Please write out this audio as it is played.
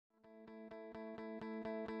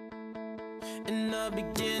in the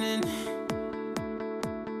beginning.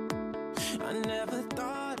 I never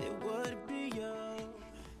thought it would be you.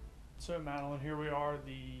 So Madalyn, here we are,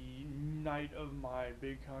 the night of my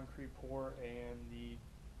big concrete pour and the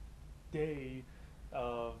day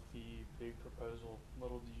of the big proposal.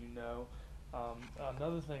 Little do you know.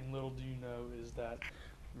 Another thing little do you know is that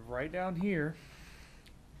right down here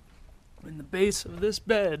in the base of this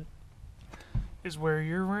bed is where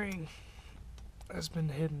your ring has been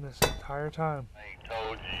hidden this entire time. I ain't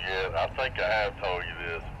told you yet. I think I have told you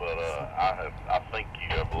this, but I think you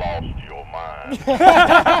have lost your mind.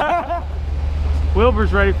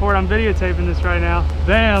 Wilbur's ready for it. I'm videotaping this right now.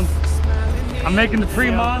 Bam! I'm making the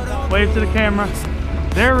pre-mon. Wave to the camera.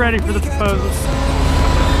 They're ready for the proposal.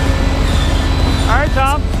 All right,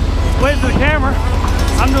 Tom. Wave to the camera.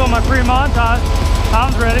 I'm doing my pre-montage.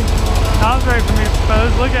 Tom's ready. Tom's ready for me to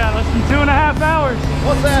propose. Look at it. Less than 2.5 hours.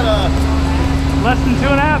 What's that, Less than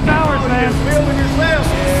 2.5 hours, man. You're feeling yourself?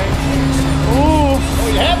 Yeah. Ooh.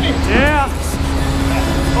 Oh, you happy? Yeah.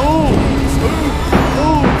 Ooh.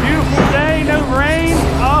 Ooh, beautiful day, no rain.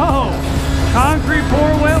 Oh, concrete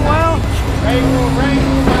pour went well. Rain will rain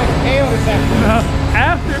like hell this afternoon.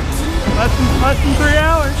 After less than 3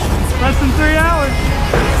 hours. Less than 3 hours.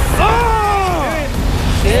 Oh!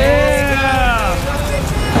 Yeah!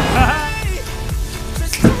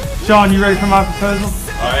 Sean, you ready for my proposal?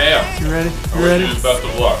 I am. You ready? I You ready? wish you the best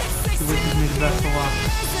of luck. He wishes me the best of luck.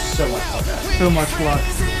 So much luck. So much luck.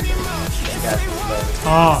 You guys will love it.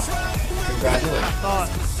 Oh.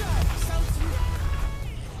 Congratulations.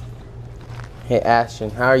 Hey Ashton,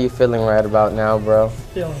 how are you feeling right about now, bro?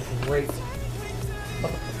 Feeling great.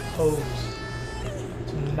 About to propose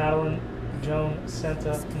to Madalyn Joan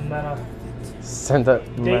Santa Mena. Santa.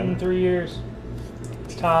 Dating 3 years.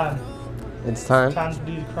 It's time. It's time. Time to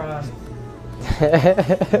do the crime.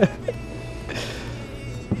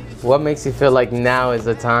 What makes you feel like now is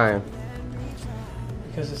the time?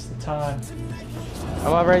 Because it's the time.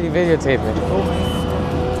 I'm already videotaping. Oh, man.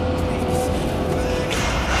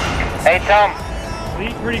 Hey, Tom. We'll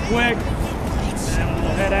eat pretty quick, and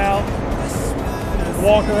we'll head out. We'll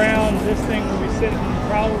walk around. This thing will be sitting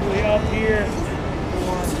probably up here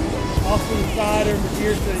or off to the side over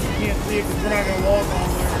here so that you can't see it because we're not going to walk on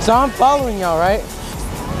there. So I'm following y'all, right?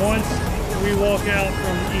 Once we walk out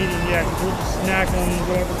from eating, yeah, because we'll just snack on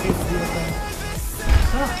whatever people do with them.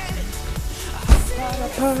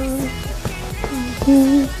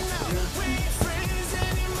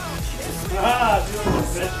 Doing the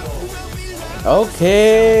visual.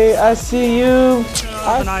 Okay, I see you.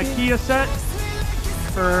 An IKEA set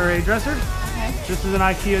for a dresser. Okay. This is an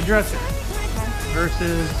IKEA dresser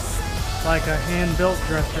versus like a hand-built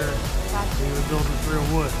dresser. Gotcha. You would build with real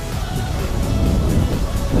wood.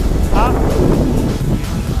 Huh?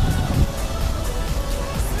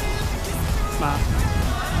 Smile.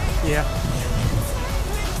 Yeah.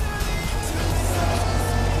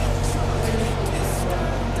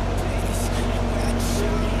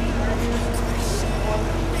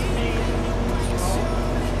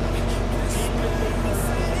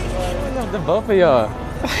 The both of y'all.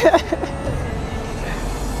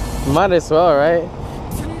 Might as well, right?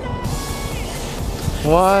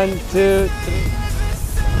 1, 2, 3.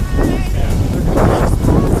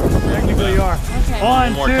 Technically you are. Okay.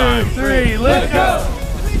 1, more 2, time. 3, let's go!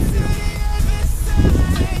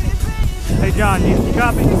 Hey John, you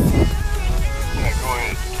copy? Yeah, go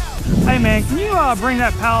ahead. Hey man, can you bring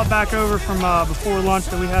that pallet back over from before lunch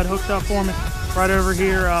that we had hooked up for me? Right over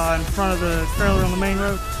here in front of the trailer on the main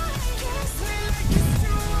road.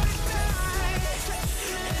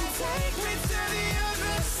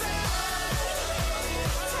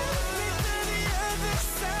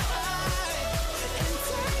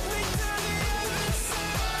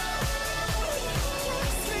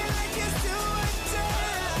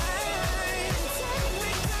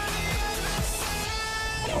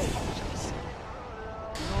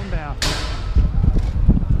 Going down.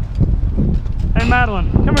 Hey Madalyn,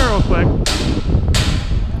 come here real quick.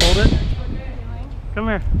 Hold it. Come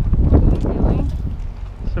here. What are you doing?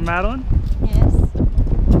 So Madalyn, Yes.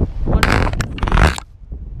 What is this?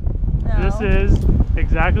 No. this is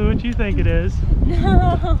exactly what you think it is.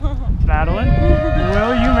 No. Madalyn,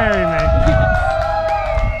 will you marry me?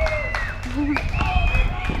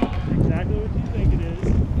 Exactly what you think it is.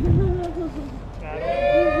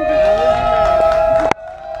 Madalyn,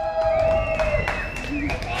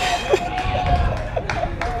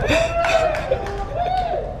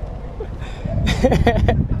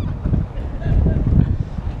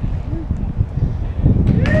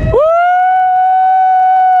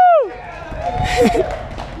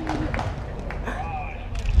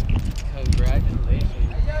 Congratulations.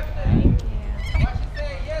 Thank you.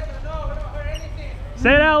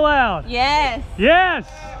 Say it out loud. Yes. Yes!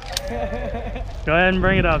 Go ahead and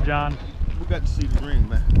bring it up, John. We got to see the ring,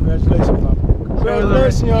 man. Congratulations, Papa.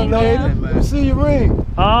 Congratulations, young lady. Thank you. Let me see your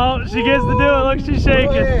ring. Oh, she gets to do it. Look, she's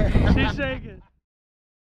shaking. ahead. She's shaking.